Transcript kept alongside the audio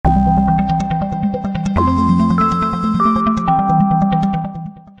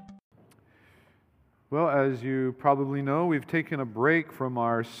as you probably know, we've taken a break from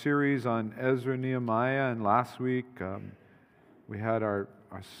our series on Ezra Nehemiah, and last week we had our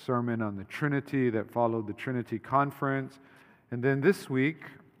sermon on the Trinity that followed the Trinity Conference. And then this week,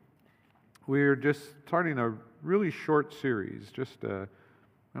 we're just starting a really short series, just a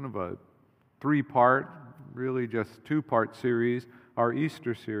kind of a three-part, really just two-part series, our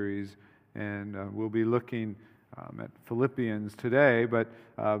Easter series. And we'll be looking at Philippians today, but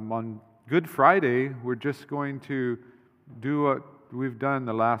on Good Friday, we're just going to do what we've done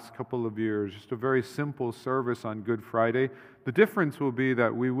the last couple of years, just a very simple service on Good Friday. The difference will be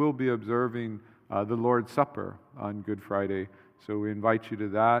that we will be observing the Lord's Supper on Good Friday, so we invite you to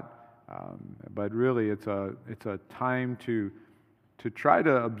that. But really, it's a time to try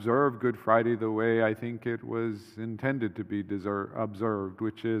to observe Good Friday the way I think it was intended to be observed,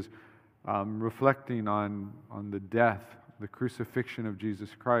 which is reflecting on the death, the crucifixion of Jesus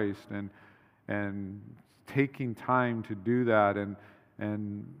Christ, and taking time to do that,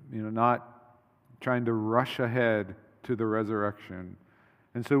 and not trying to rush ahead to the resurrection.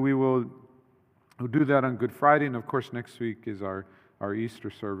 And so we'll do that on Good Friday, and of course next week is our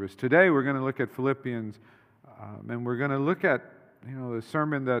Easter service. Today we're going to look at Philippians, and we're going to look at the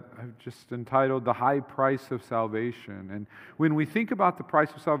sermon that I've just entitled "The High Price of Salvation." And when we think about the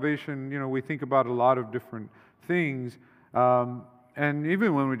price of salvation, we think about a lot of different things. And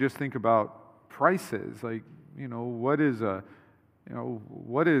even when we just think about prices, like, what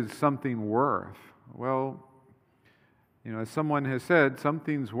is something worth? Well, as someone has said,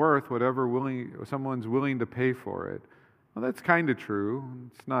 something's worth whatever someone's willing to pay for it. Well, that's kind of true.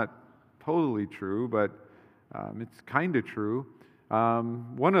 It's not totally true, but it's kind of true.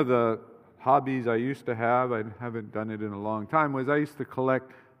 One of the hobbies I used to have, I haven't done it in a long time, was I used to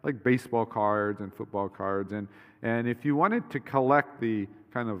collect like baseball cards and football cards. And if you wanted to collect the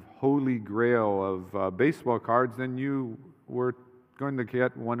kind of holy grail of baseball cards, then you were going to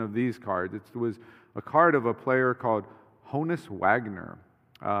get one of these cards. It was a card of a player called Honus Wagner.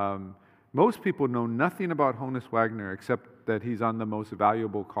 Most people know nothing about Honus Wagner except that he's on the most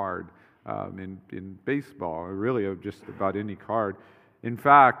valuable card in baseball, or really of just about any card. In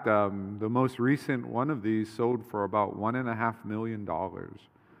fact, the most recent one of these sold for about $1.5 million.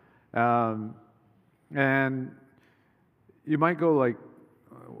 And you might go like,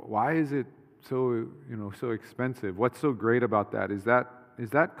 why is it so expensive? What's so great about that? Is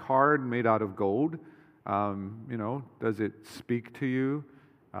that card made out of gold? Does it speak to you?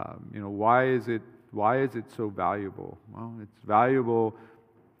 Why is it so valuable? Well, it's valuable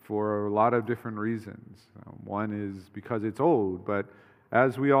for a lot of different reasons. One is because it's old, but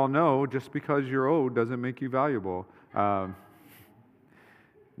as we all know, just because you're old doesn't make you valuable.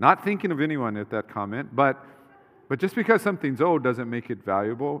 Not thinking of anyone at that comment, but just because something's old doesn't make it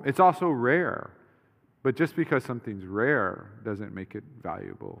valuable. It's also rare, but just because something's rare doesn't make it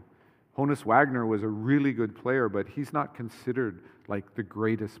valuable. Honus Wagner was a really good player, but he's not considered like the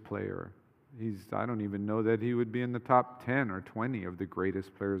greatest player. I don't even know that he would be in the top 10 or 20 of the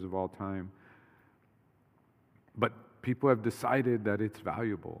greatest players of all time. But people have decided that it's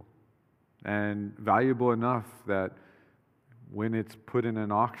valuable, and valuable enough that when it's put in an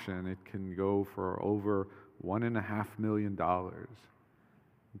auction, it can go for over $1.5 million.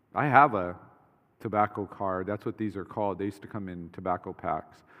 I have a tobacco card. That's what these are called. They used to come in tobacco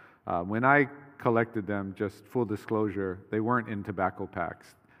packs. When I collected them, just full disclosure, they weren't in tobacco packs.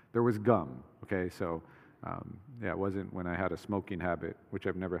 There was gum, okay? So, it wasn't when I had a smoking habit, which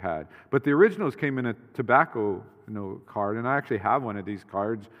I've never had. But the originals came in a tobacco card, and I actually have one of these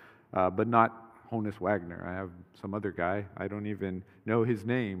cards, but not Honus Wagner. I have some other guy. I don't even know his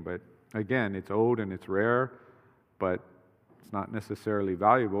name, but again, it's old and it's rare, but it's not necessarily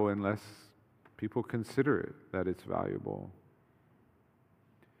valuable unless people consider it that it's valuable.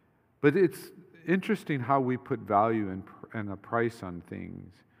 But it's interesting how we put value and a price on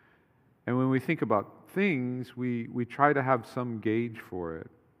things. And when we think about things, we try to have some gauge for it.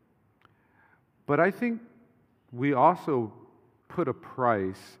 But I think we also put a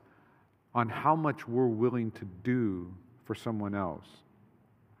price on how much we're willing to do for someone else.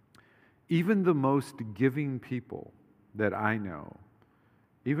 Even the most giving people that I know,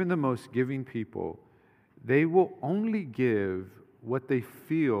 even the most giving people, they will only give what they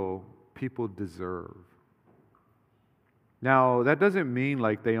feel people deserve. Now, that doesn't mean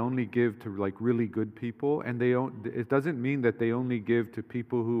like they only give to like really good people, and it doesn't mean that they only give to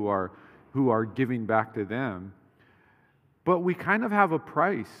people who are giving back to them. But we kind of have a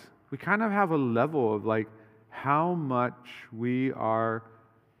price. We kind of have a level of like how much we are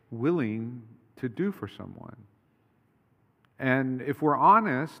willing to do for someone. And if we're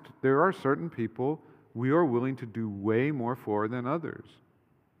honest, there are certain people we are willing to do way more for than others.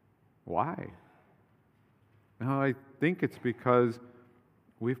 Why? Now, I think it's because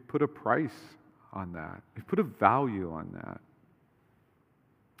we've put a price on that. We've put a value on that.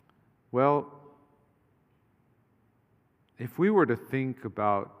 Well, if we were to think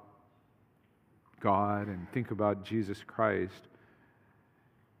about God and think about Jesus Christ,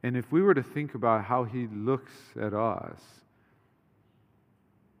 and if we were to think about how He looks at us,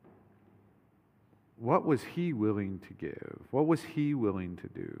 what was He willing to give? What was He willing to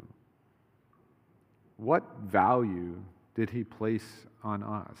do? What value did He place on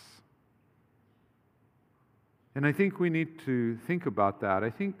us? And I think we need to think about that. I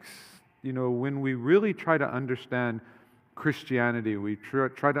think, when we really try to understand Christianity, we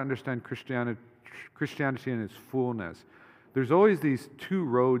try to understand Christianity in its fullness, there's always these two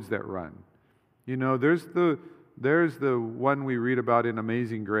roads that run. There's the one we read about in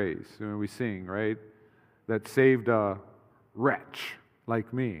Amazing Grace, we sing, right? That saved a wretch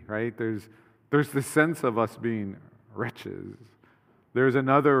like me, right? There's the sense of us being wretches. There's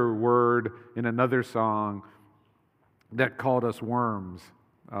another word in another song that called us worms.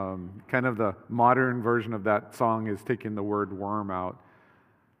 Kind of the modern version of that song is taking the word worm out.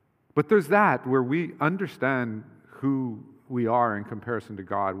 But there's that where we understand who we are in comparison to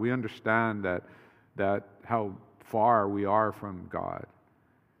God. We understand that how far we are from God.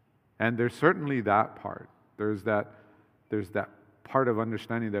 And there's certainly that part. There's that part of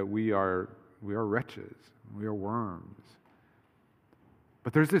understanding that we are wretches. We are worms.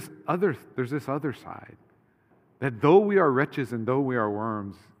 But there's this other side. That though we are wretches and though we are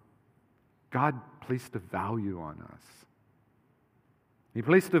worms, God placed a value on us. He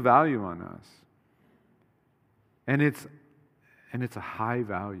placed a value on us. And it's a high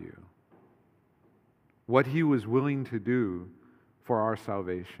value. What He was willing to do for our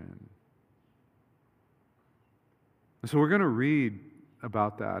salvation. And so we're going to read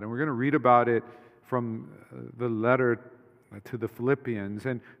about that, and we're going to read about it from the letter to the Philippians.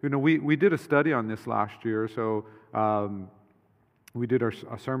 And we did a study on this last year, so we did a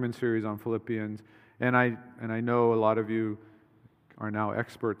sermon series on Philippians, and I know a lot of you are now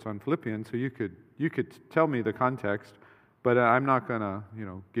experts on Philippians, so you could tell me the context, but I'm not going to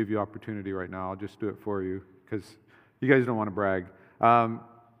give you opportunity right now. I'll just do it for you because you guys don't want to brag.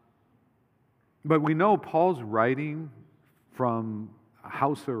 But we know Paul's writing from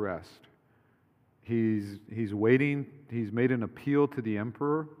house arrest. He's waiting. He's made an appeal to the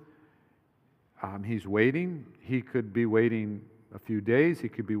emperor. He's waiting. He could be waiting a few days. He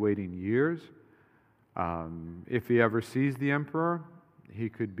could be waiting years. If he ever sees the emperor, he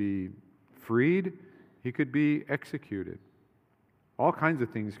could be freed. He could be executed. All kinds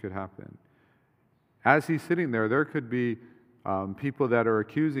of things could happen. As he's sitting there, there could be people that are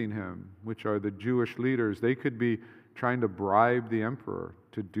accusing him, which are the Jewish leaders. They could be trying to bribe the emperor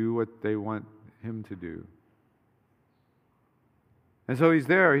to do what they want him to do. And so he's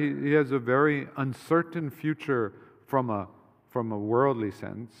there. He has a very uncertain future from a worldly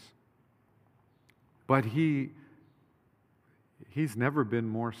sense. But he's never been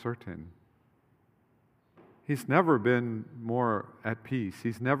more certain. He's never been more at peace.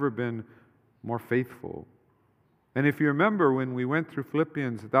 He's never been more faithful. And if you remember when we went through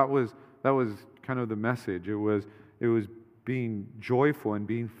Philippians, that was kind of the message. It was being joyful and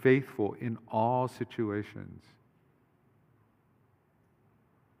being faithful in all situations.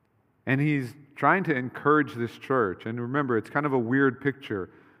 And he's trying to encourage this church. And remember, it's kind of a weird picture.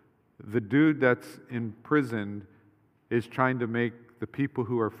 The dude that's imprisoned is trying to make the people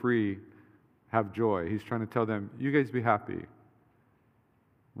who are free have joy. He's trying to tell them, you guys be happy.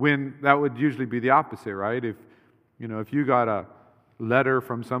 When that would usually be the opposite, right? If you got a letter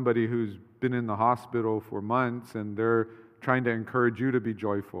from somebody who's been in the hospital for months and they're trying to encourage you to be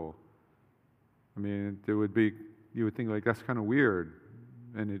joyful, I mean, you would think like that's kind of weird,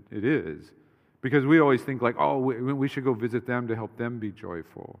 and it is, because we always think like, oh, we should go visit them to help them be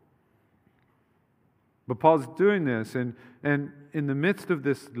joyful. But Paul's doing this, and in the midst of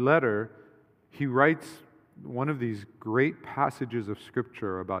this letter, he writes one of these great passages of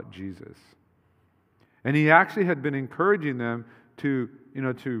Scripture about Jesus. And he actually had been encouraging them to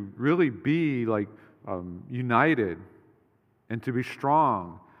really be like united and to be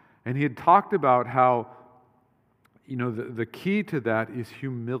strong. And he had talked about how, the key to that is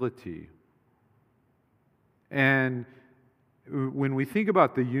humility. And when we think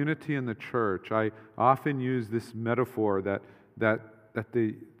about the unity in the church, I often use this metaphor that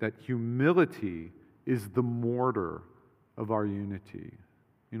humility is the mortar of our unity.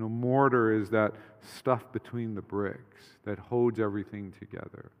 Mortar is that stuff between the bricks that holds everything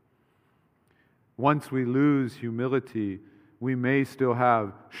together. once we lose humility, we may still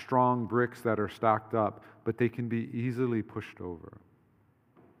have strong bricks that are stacked up, but they can be easily pushed over.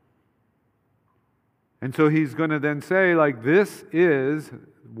 And so he's going to then say, like, this is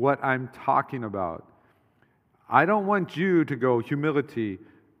what I'm talking about. I don't want you to go, humility,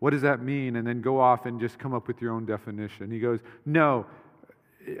 what does that mean? And then go off and just come up with your own definition. He goes, no,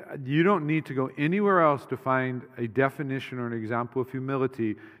 you don't need to go anywhere else to find a definition or an example of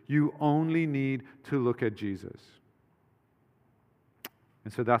humility. You only need to look at Jesus.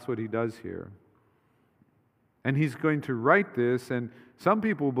 And so that's what he does here. And he's going to write this, and some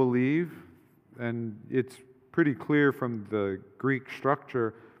people believe, and it's pretty clear from the Greek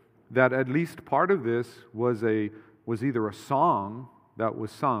structure, that at least part of this was either a song that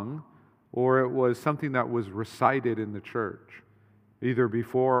was sung, or it was something that was recited in the church, either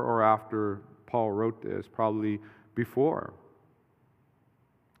before or after Paul wrote this, probably before.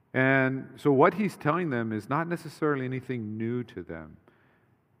 And so what he's telling them is not necessarily anything new to them,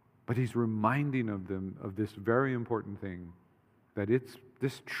 but he's reminding of them of this very important thing, that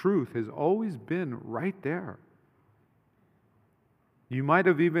this truth has always been right there. You might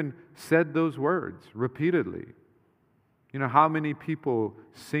have even said those words repeatedly. You know, how many people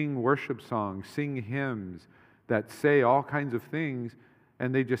sing worship songs, sing hymns that say all kinds of things,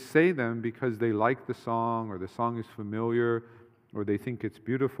 and they just say them because they like the song, or the song is familiar, or they think it's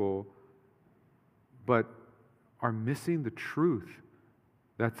beautiful, but are missing the truth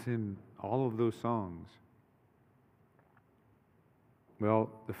that's in all of those songs. Well,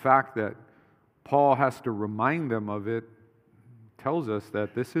 the fact that Paul has to remind them of it tells us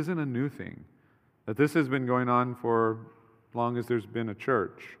that this isn't a new thing, that this has been going on for as long as there's been a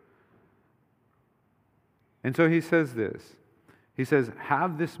church. And so he says this. He says,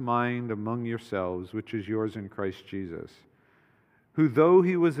 have this mind among yourselves, which is yours in Christ Jesus, who though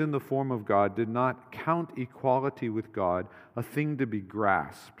he was in the form of God, did not count equality with God a thing to be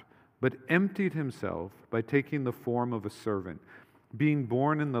grasped, but emptied himself by taking the form of a servant, being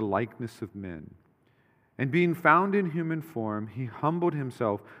born in the likeness of men. And being found in human form, he humbled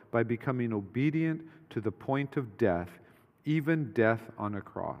himself by becoming obedient to the point of death, even death on a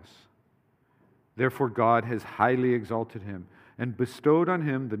cross. Therefore God has highly exalted him and bestowed on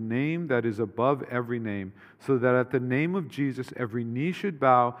him the name that is above every name, so that at the name of Jesus every knee should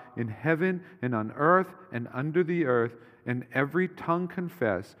bow in heaven and on earth and under the earth, and every tongue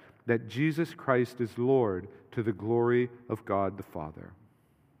confess that Jesus Christ is Lord, to the glory of God the Father.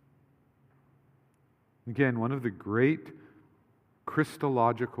 Again, one of the great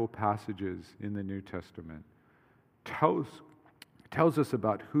Christological passages in the New Testament tells us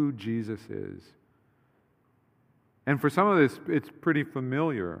about who Jesus is. And for some of this, it's pretty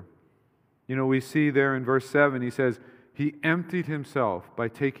familiar. You know, we see there in verse 7, he says, he emptied himself by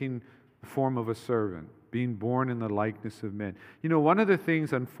taking the form of a servant, being born in the likeness of men. You know, one of the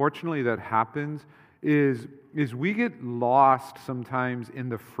things, unfortunately, that happens is we get lost sometimes in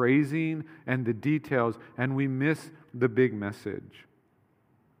the phrasing and the details, and we miss the big message.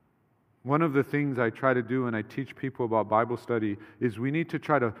 One of the things I try to do when I teach people about Bible study is we need to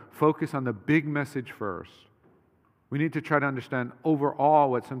try to focus on the big message first. We need to try to understand overall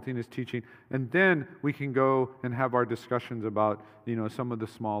what something is teaching, and then we can go and have our discussions about, you know, some of the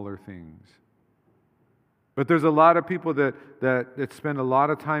smaller things. But there's a lot of people that spend a lot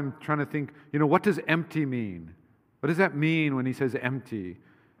of time trying to think, you know, what does empty mean? What does that mean when he says empty?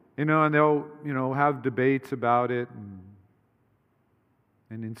 You know, and they'll, you know, have debates about it.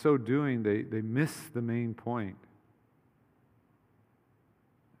 And in so doing, they miss the main point.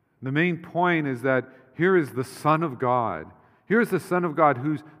 The main point is that here is the Son of God. Here is the Son of God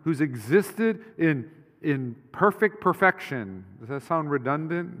who's existed in perfect perfection. Does that sound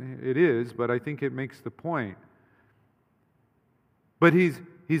redundant? It is, but I think it makes the point. But he's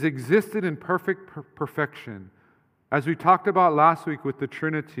existed in perfect perfection. As we talked about last week with the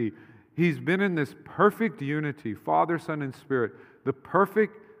Trinity, he's been in this perfect unity, Father, Son, and Spirit, the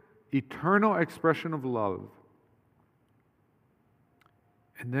perfect eternal expression of love.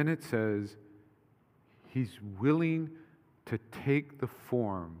 And then it says, he's willing to take the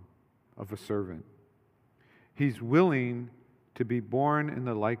form of a servant. He's willing to be born in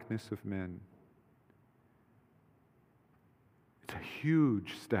the likeness of men. It's a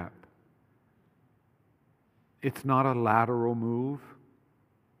huge step. It's not a lateral move.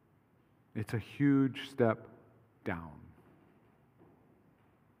 It's a huge step down.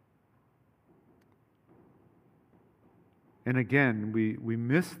 And again, we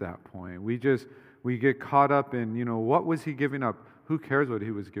miss that point. We get caught up in, you know, what was he giving up? Who cares what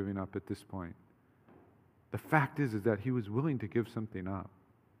he was giving up at this point? The fact is that he was willing to give something up.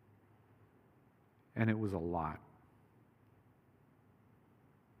 and it was a lot.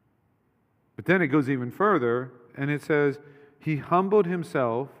 But then it goes even further, and it says, He humbled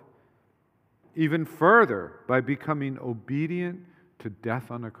Himself even further by becoming obedient to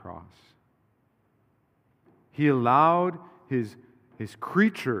death on a cross. He allowed His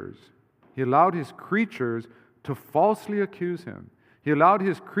creatures to falsely accuse Him. He allowed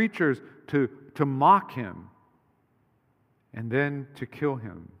His creatures to mock Him and then to kill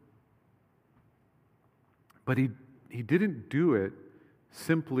Him. But He didn't do it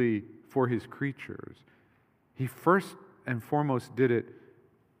simply for His creatures. He first and foremost did it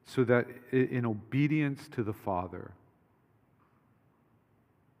so that in obedience to the Father.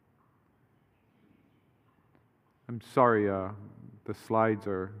 I'm sorry, the slides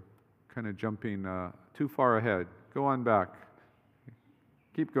are kind of jumping too far ahead. Go on back.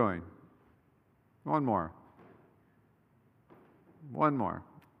 Keep going. One more. One more.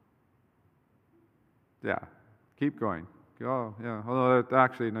 Yeah, keep going. Oh, yeah. Oh,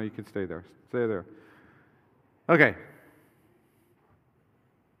 actually, no, you can stay there. Stay there. Okay.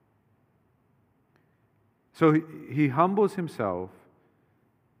 So he humbles Himself,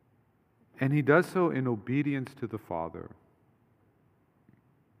 and He does so in obedience to the Father.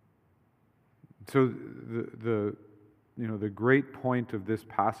 So the great point of this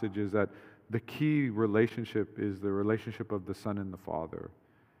passage is that the key relationship is the relationship of the Son and the Father,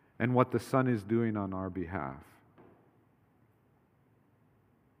 and what the Son is doing on our behalf.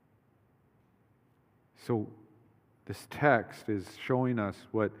 So this text is showing us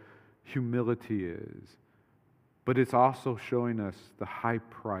what humility is, but it's also showing us the high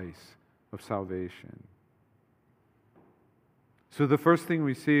price of salvation. So the first thing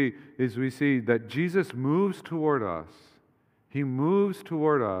we see that Jesus moves toward us. He moves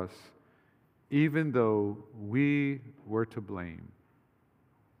toward us even though we were to blame.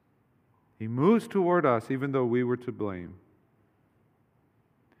 He moves toward us even though we were to blame.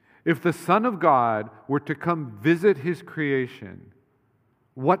 If the Son of God were to come visit His creation,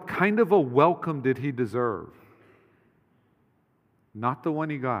 what kind of a welcome did He deserve? Not the one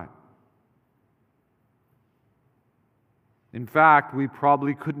He got. In fact, we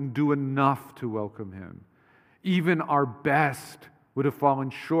probably couldn't do enough to welcome Him. Even our best would have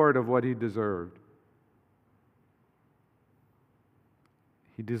fallen short of what He deserved.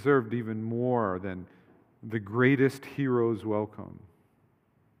 He deserved even more than the greatest hero's welcome.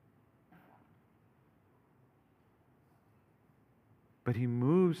 But He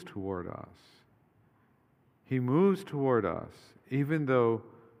moves toward us. He moves toward us, even though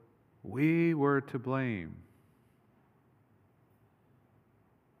we were to blame.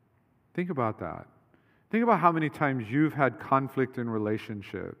 Think about that. Think about how many times you've had conflict in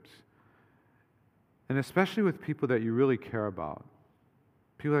relationships, and especially with people that you really care about,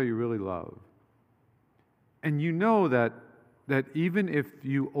 people that you really love. And you know that even if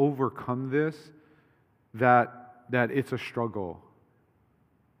you overcome this, that it's a struggle.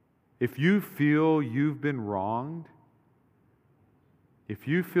 If you feel you've been wronged, if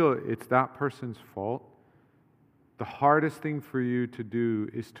you feel it's that person's fault, the hardest thing for you to do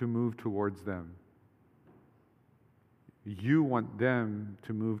is to move towards them. You want them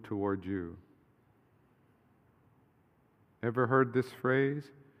to move toward you. Ever heard this phrase?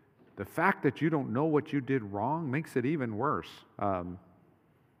 The fact that you don't know what you did wrong makes it even worse. Not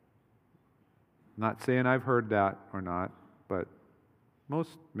saying I've heard that or not, but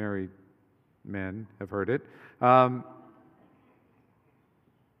most married men have heard it. But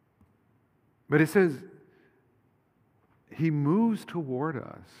it says, He moves toward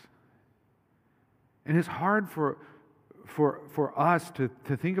us. And it's hard for us to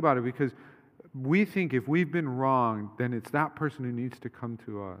think about it, because we think if we've been wronged, then it's that person who needs to come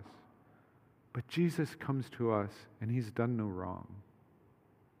to us. But Jesus comes to us, and He's done no wrong.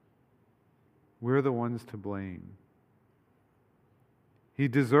 We're the ones to blame. He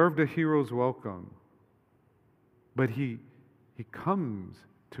deserved a hero's welcome, but He comes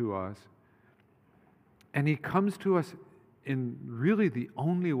to us, and He comes to us in really the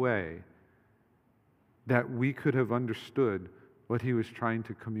only way that we could have understood what He was trying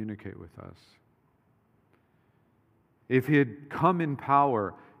to communicate with us. If He had come in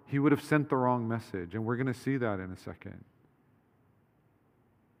power, He would have sent the wrong message, and we're going to see that in a second.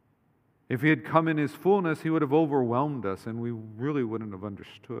 If He had come in His fullness, He would have overwhelmed us, and we really wouldn't have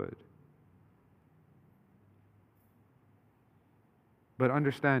understood. But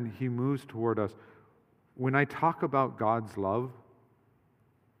understand, He moves toward us. When I talk about God's love,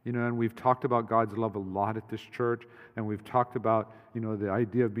 and we've talked about God's love a lot at this church, and we've talked about, the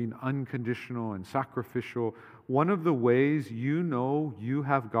idea of being unconditional and sacrificial. One of the ways you know you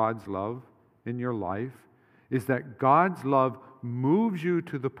have God's love in your life is that God's love moves you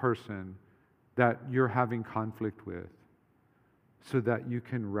to the person that you're having conflict with so that you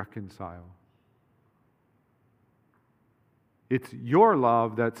can reconcile. It's your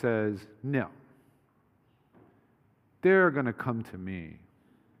love that says, no, they're going to come to me.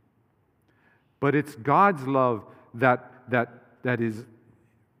 But it's God's love that is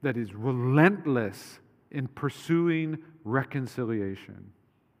relentless in pursuing reconciliation.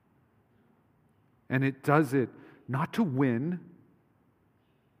 And it does it not to win,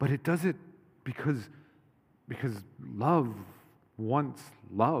 but it does it because love wants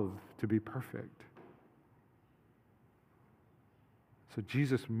love to be perfect. So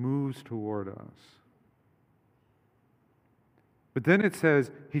Jesus moves toward us. But then it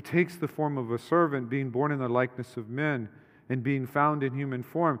says, he takes the form of a servant, being born in the likeness of men, and being found in human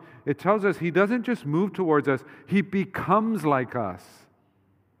form. It tells us he doesn't just move towards us, he becomes like us.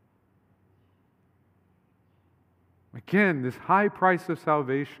 Again, this high price of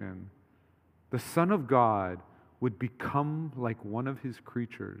salvation, the Son of God would become like one of his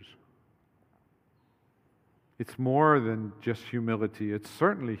creatures. It's more than just humility. It's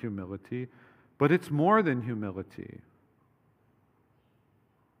certainly humility, but it's more than humility.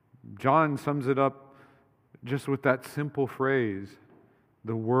 John sums it up just with that simple phrase,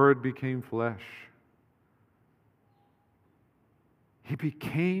 the Word became flesh. He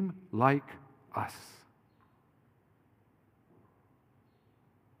became like us.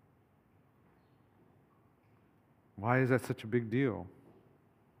 Why is that such a big deal?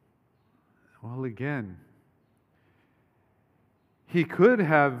 Well, again, he could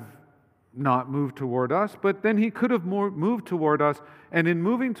have not moved toward us, but then he could have moved toward us, and in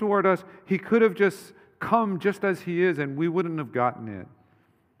moving toward us, he could have just come just as he is, and we wouldn't have gotten it.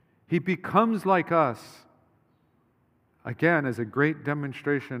 He becomes like us, again, as a great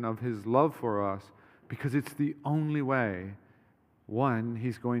demonstration of his love for us, because it's the only way, one,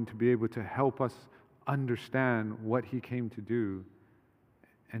 he's going to be able to help us understand what he came to do,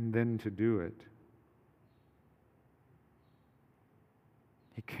 and then to do it.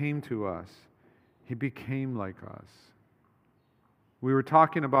 He came to us. He became like us. We were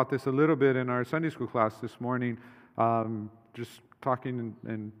talking about this a little bit in our Sunday school class this morning, just talking,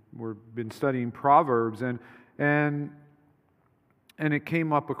 and we've been studying Proverbs, and it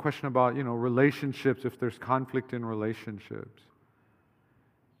came up a question about, relationships, if there's conflict in relationships.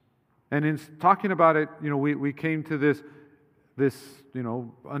 And in talking about it, we came to this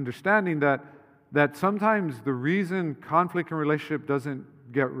understanding that sometimes the reason conflict in relationship doesn't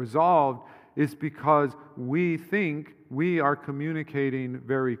get resolved is because we think we are communicating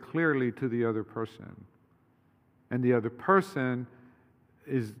very clearly to the other person. And the other person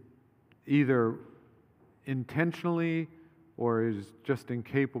is either intentionally or is just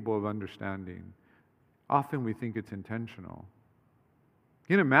incapable of understanding. Often we think it's intentional.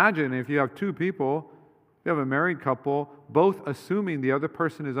 You can imagine if you have two people, you have a married couple, both assuming the other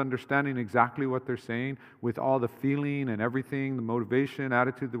person is understanding exactly what they're saying with all the feeling and everything, the motivation,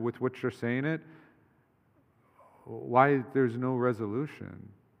 attitude with which they're saying it. Why there's no resolution?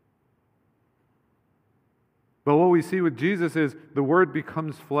 But what we see with Jesus is the Word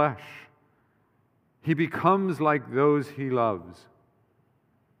becomes flesh. He becomes like those he loves.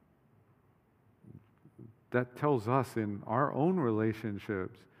 That tells us in our own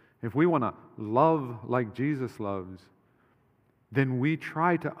relationships, if we want to love like Jesus loves, then we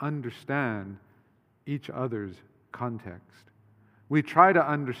try to understand each other's context. We try to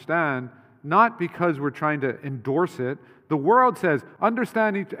understand not because we're trying to endorse it. The world says,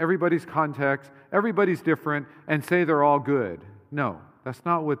 understand everybody's context, everybody's different, and say they're all good. No, that's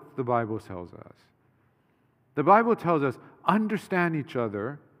not what the Bible tells us. The Bible tells us, understand each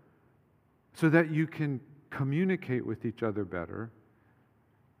other so that you can communicate with each other better,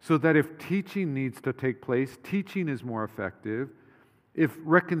 so that if teaching needs to take place, teaching is more effective. If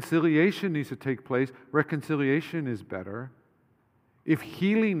reconciliation needs to take place, reconciliation is better. If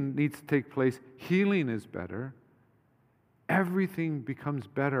healing needs to take place, healing is better. Everything becomes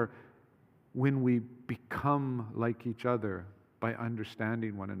better when we become like each other by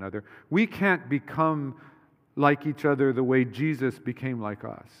understanding one another. We can't become like each other the way Jesus became like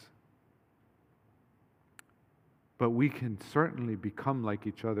us. But we can certainly become like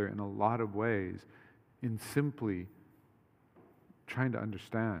each other in a lot of ways in simply trying to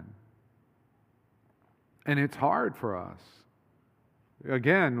understand. And it's hard for us.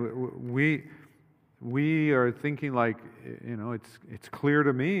 Again, we are thinking like, it's clear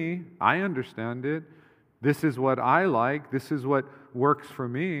to me. I understand it. This is what I like. This is what works for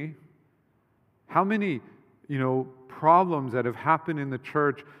me. How many, problems that have happened in the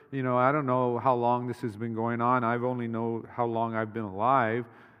church. I don't know how long this has been going on. I've only know how long I've been alive.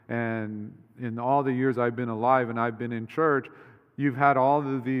 And in all the years I've been alive and I've been in church, you've had all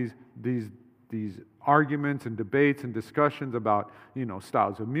of these arguments and debates and discussions about,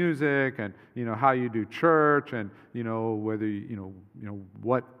 styles of music and, how you do church and, whether,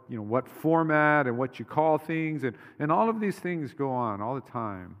 what format and what you call things. And all of these things go on all the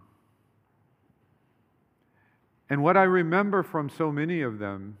time. And what I remember from so many of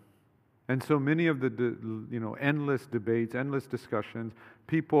them, and so many of the endless debates, endless discussions,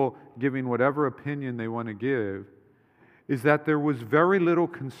 people giving whatever opinion they want to give, is that there was very little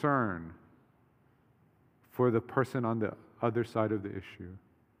concern for the person on the other side of the issue.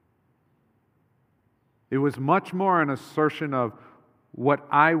 It was much more an assertion of what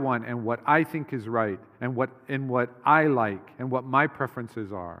I want and what I think is right and what I like and what my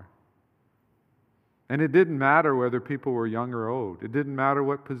preferences are. And it didn't matter whether people were young or old. It didn't matter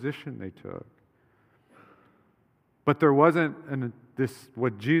what position they took. But there wasn't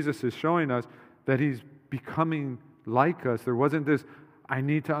what Jesus is showing us, that He's becoming like us. There wasn't this, I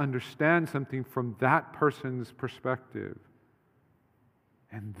need to understand something from that person's perspective.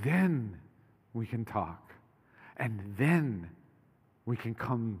 And then we can talk. And then we can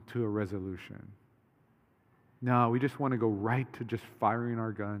come to a resolution. No, we just want to go right to just firing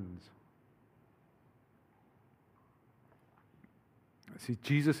our guns. See,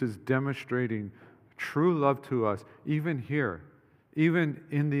 Jesus is demonstrating true love to us, even here, even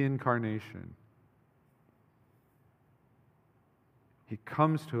in the incarnation. He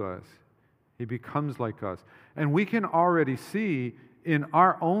comes to us. He becomes like us. And we can already see in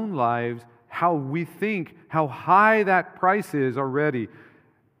our own lives how we think, how high that price is already.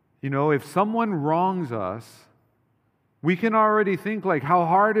 If someone wrongs us, we can already think like how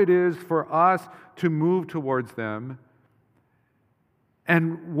hard it is for us to move towards them.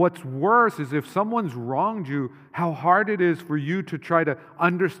 And what's worse is if someone's wronged you, how hard it is for you to try to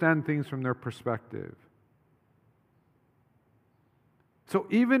understand things from their perspective. So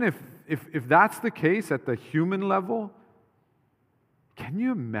even if that's the case at the human level, can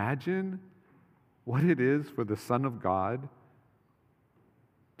you imagine what it is for the Son of God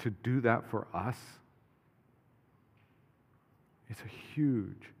to do that for us? It's a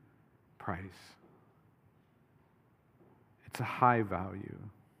huge price. It's a high value.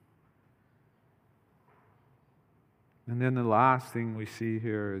 And then the last thing we see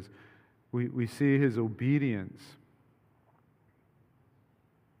here is we see His obedience.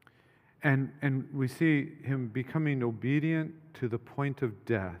 And we see Him becoming obedient to the point of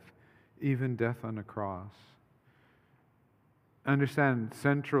death, even death on a cross. Understand,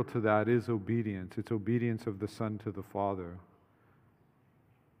 central to that is obedience. It's obedience of the Son to the Father.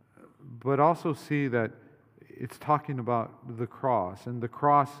 But also see that it's talking about the cross. And the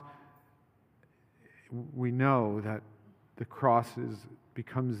cross, we know that the cross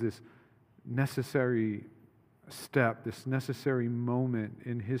becomes this necessary step, this necessary moment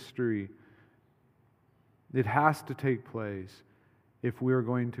in history. It has to take place if we're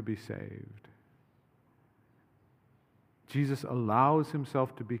going to be saved. Jesus allows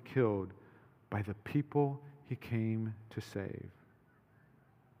Himself to be killed by the people He came to save.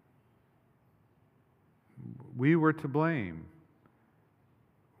 We were to blame.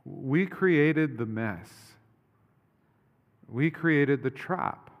 We created the mess. We created the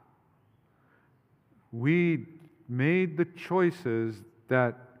trap. We made the choices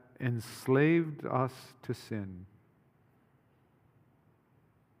that enslaved us to sin.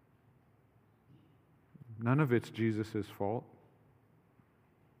 None of it's Jesus' fault.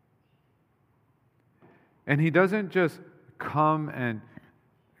 And He doesn't just come and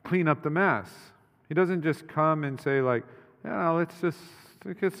clean up the mess. He doesn't just come and say let's just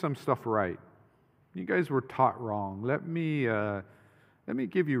get some stuff right. You guys were taught wrong. Let me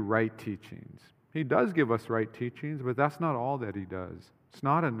give you right teachings. He does give us right teachings, but that's not all that He does. It's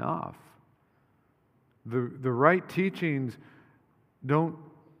not enough. The right teachings don't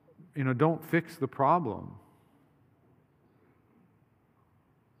fix the problem.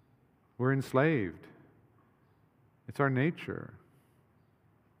 We're enslaved. It's our nature.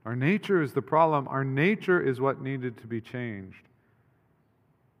 Our nature is the problem. Our nature is what needed to be changed.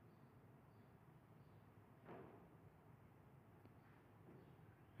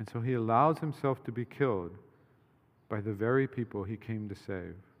 And so He allows Himself to be killed by the very people He came to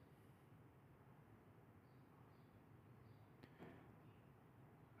save.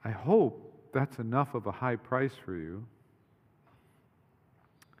 I hope that's enough of a high price for you.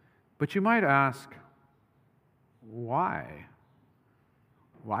 But you might ask, why?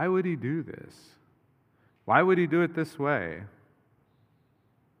 Why would He do this? Why would he do it this way?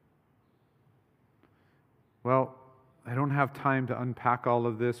 Well, I don't have time to unpack all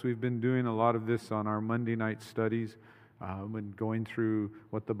of this. We've been doing a lot of this on our Monday night studies, when going through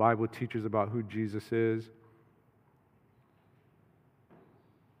what the Bible teaches about who Jesus is.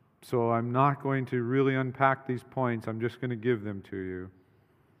 So I'm not going to really unpack these points. I'm just going to give them to you.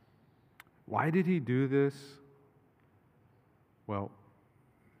 Why did he do this? Well,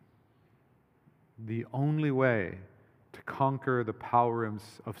 the only way to conquer the power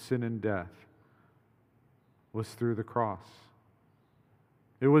of sin and death was through the cross.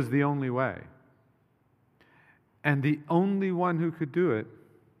 It was the only way. And the only one who could do it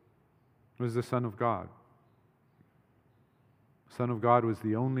was the Son of God. The Son of God was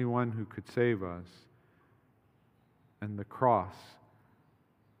the only one who could save us. And the cross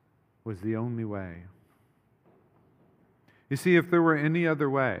was the only way. You see, if there were any other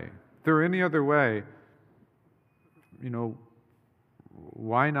way,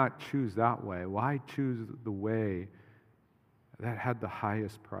 why not choose that way? Why choose the way that had the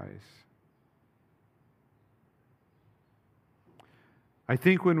highest price? I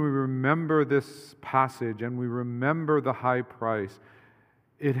think when we remember this passage and we remember the high price,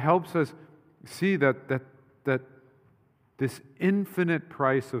 it helps us see that this infinite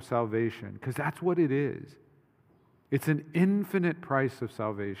price of salvation, because that's what it is. It's an infinite price of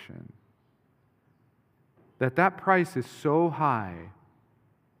salvation. That price is so high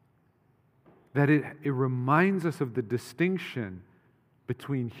that it reminds us of the distinction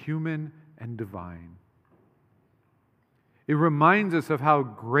between human and divine. It reminds us of how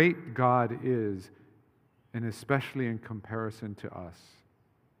great God is, and especially in comparison to us.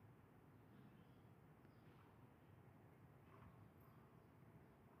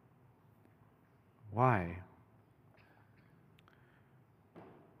 Why?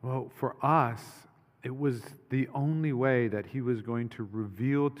 Well, for us, it was the only way that he was going to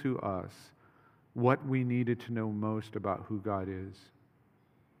reveal to us what we needed to know most about who God is.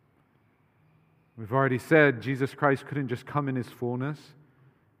 We've already said Jesus Christ couldn't just come in his fullness,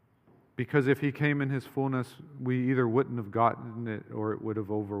 because if he came in his fullness, we either wouldn't have gotten it or it would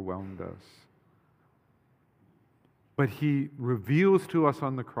have overwhelmed us. But he reveals to us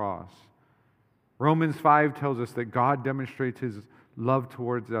on the cross. Romans 5 tells us that God demonstrates his love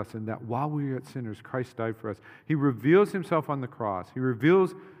towards us, and that while we were yet sinners, Christ died for us. He reveals himself on the cross. He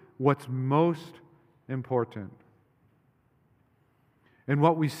reveals what's most important. And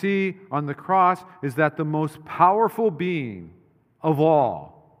what we see on the cross is that the most powerful being of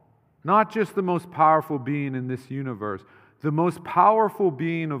all, not just the most powerful being in this universe, the most powerful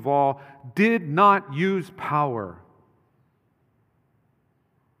being of all did not use power.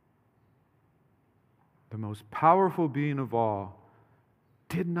 The most powerful being of all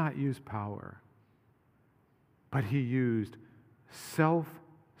did not use power, but he used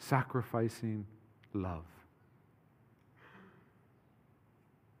self-sacrificing love.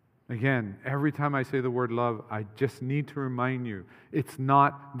 Again, every time I say the word love, I just need to remind you, it's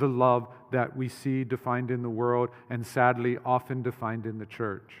not the love that we see defined in the world and sadly often defined in the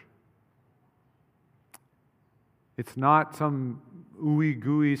church. It's not some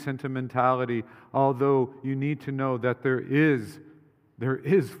ooey-gooey sentimentality, although you need to know that there is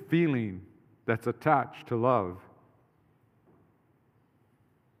feeling that's attached to love.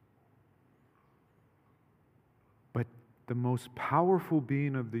 But the most powerful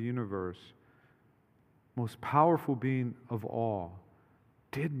being of the universe, most powerful being of all,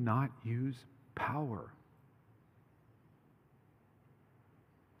 did not use power.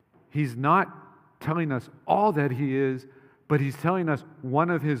 He's not telling us all that he is, but he's telling us one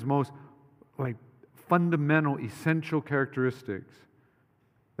of his most fundamental, essential characteristics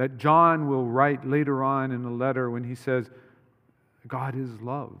that John will write later on in a letter when he says, God is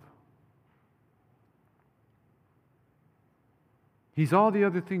love. He's all the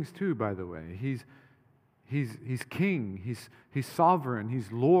other things too, by the way. He's king, he's sovereign,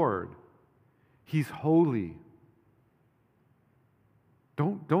 he's Lord, he's holy.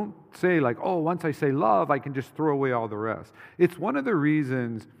 Don't say once I say love, I can just throw away all the rest. It's one of the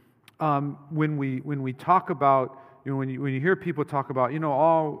reasons when we talk about, when you hear people talk about,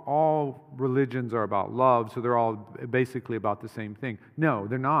 all religions are about love, so they're all basically about the same thing. No,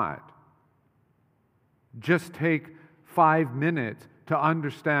 they're not. Just take 5 minutes to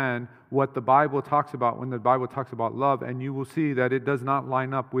understand what the Bible talks about when the Bible talks about love, and you will see that it does not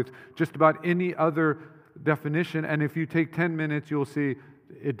line up with just about any other definition. And if you take 10 minutes, you'll see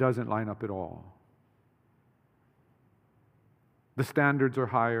it doesn't line up at all. The standards are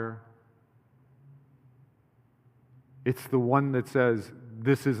higher. It's the one that says,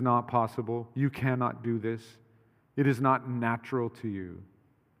 this is not possible. You cannot do this. It is not natural to you.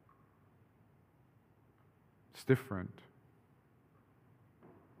 It's different.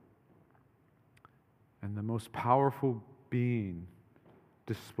 And the most powerful being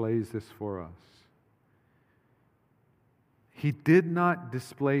displays this for us. He did not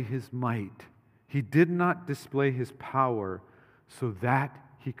display his might. He did not display his power so that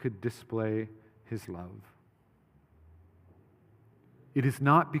he could display his love. It is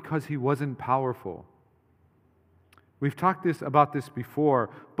not because he wasn't powerful. We've talked about this before,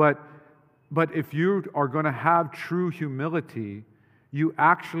 but if you are going to have true humility, you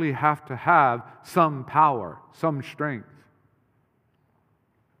actually have to have some power, some strength.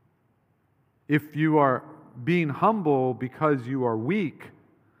 If you are being humble because you are weak,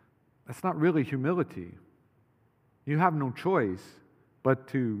 that's not really humility. You have no choice but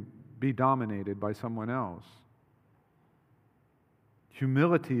to be dominated by someone else.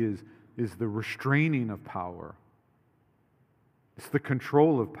 Humility is the restraining of power. It's the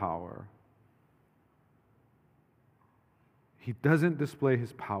control of power. He doesn't display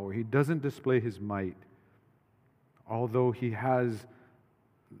his power. He doesn't display his might. Although he has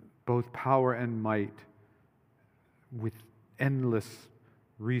both power and might with endless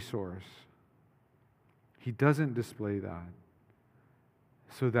resource. He doesn't display that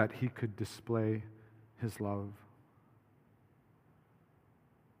so that he could display his love.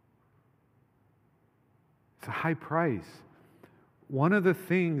 It's a high price. One of the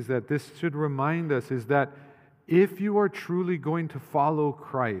things that this should remind us is that if you are truly going to follow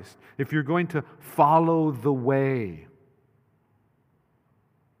Christ, if you're going to follow the way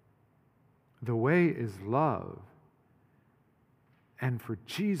is love. And for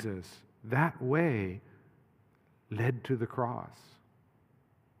Jesus, that way led to the cross.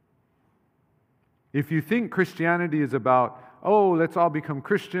 If you think Christianity is about, oh, let's all become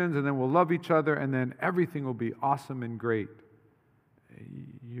Christians and then we'll love each other and then everything will be awesome and great,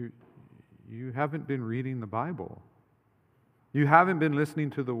 you haven't been reading the Bible. You haven't been listening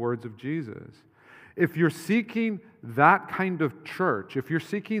to the words of Jesus. If you're seeking that kind of church, if you're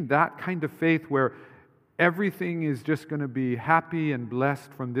seeking that kind of faith where everything is just going to be happy and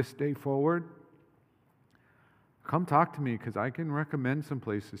blessed from this day forward, come talk to me because I can recommend some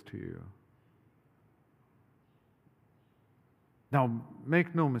places to you. Now,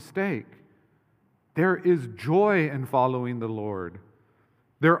 make no mistake, there is joy in following the Lord.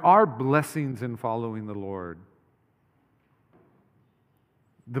 There are blessings in following the Lord.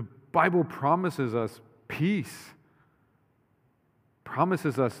 The Bible promises us peace,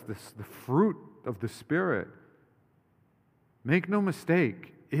 promises us the fruit of the Spirit. Make no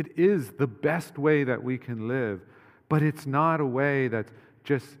mistake, it is the best way that we can live, but it's not a way that's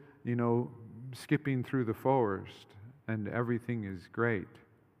just, skipping through the forest and everything is great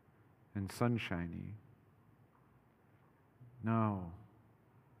and sunshiny. No.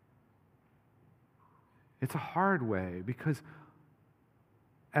 It's a hard way because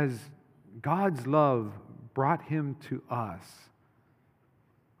as God's love brought him to us,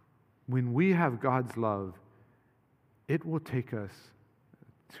 when we have God's love, it will take us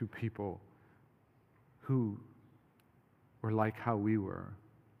to people who were like how we were.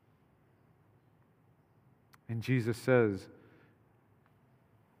 And Jesus says,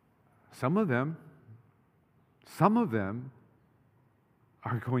 some of them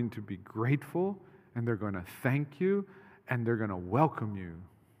are going to be grateful and they're going to thank you and they're going to welcome you.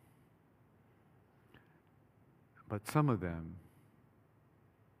 But some of them,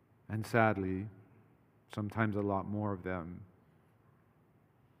 and sadly, sometimes a lot more of them,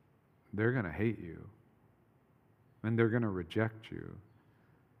 they're going to hate you and they're going to reject you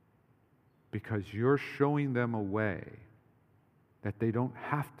because you're showing them a way that they don't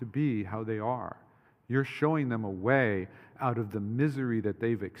have to be how they are. You're showing them a way out of the misery that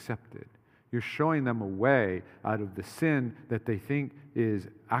they've accepted. You're showing them a way out of the sin that they think is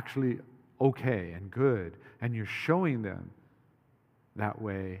actually okay and good. And you're showing them that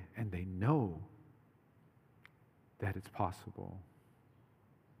way, and they know that it's possible.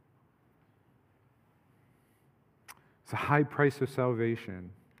 It's a high price of salvation.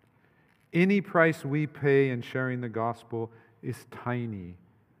 Any price we pay in sharing the gospel is tiny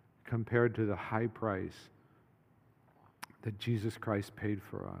compared to the high price that Jesus Christ paid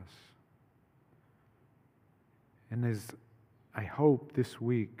for us. And as I hope this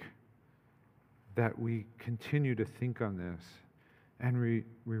week that we continue to think on this and we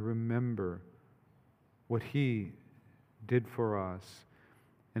remember what He did for us.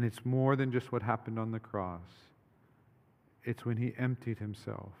 And it's more than just what happened on the cross. It's when He emptied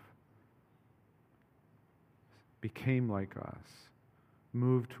Himself, became like us,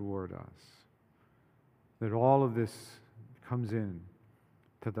 move toward us. That all of this comes in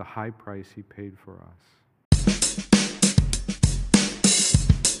to the high price he paid for us.